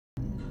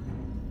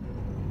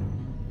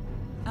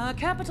Our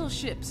capital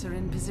ships are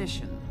in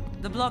position.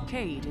 The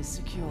blockade is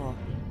secure.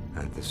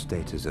 And the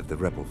status of the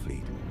rebel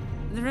fleet?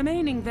 The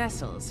remaining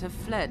vessels have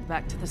fled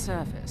back to the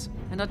surface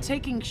and are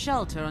taking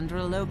shelter under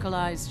a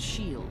localized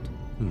shield.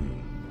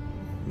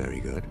 Very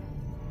good.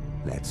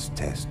 Let's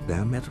test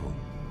their mettle.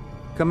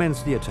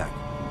 Commence the attack.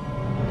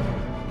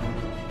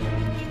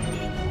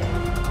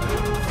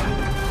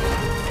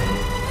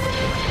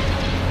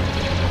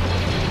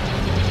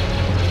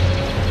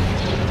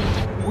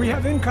 We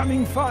have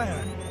incoming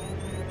fire.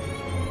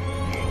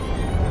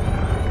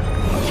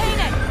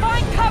 Kanan,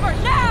 find cover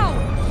now!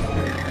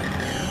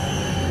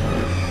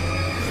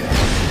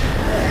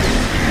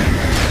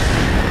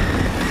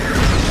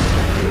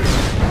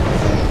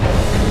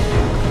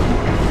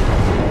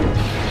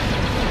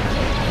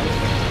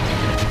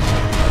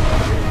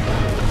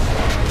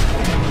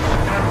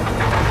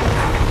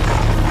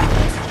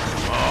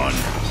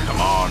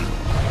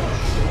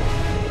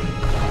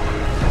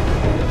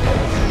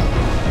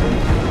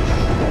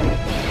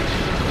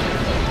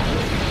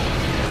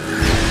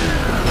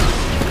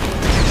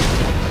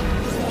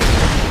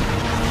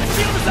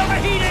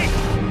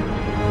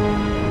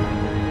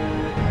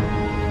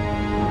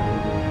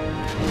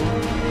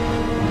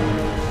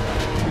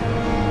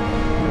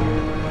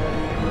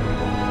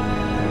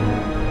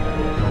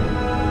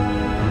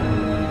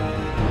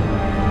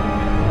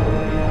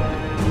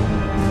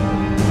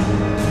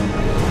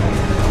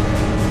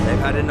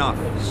 Had enough.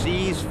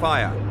 Cease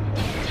fire.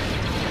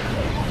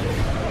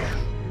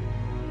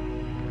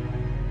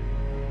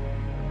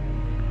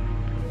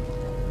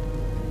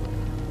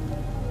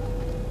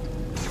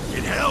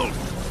 It held!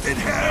 It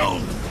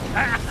held!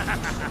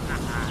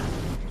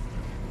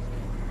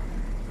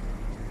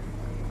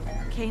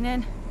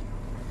 Kanan?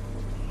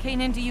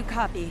 Kanan, do you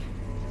copy?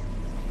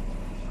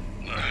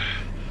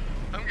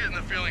 I'm getting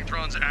the feeling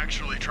Thrawn's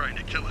actually trying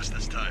to kill us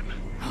this time.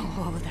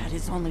 Oh, that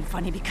is only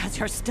funny because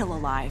you're still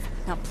alive.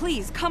 Now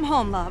please, come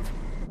home, love.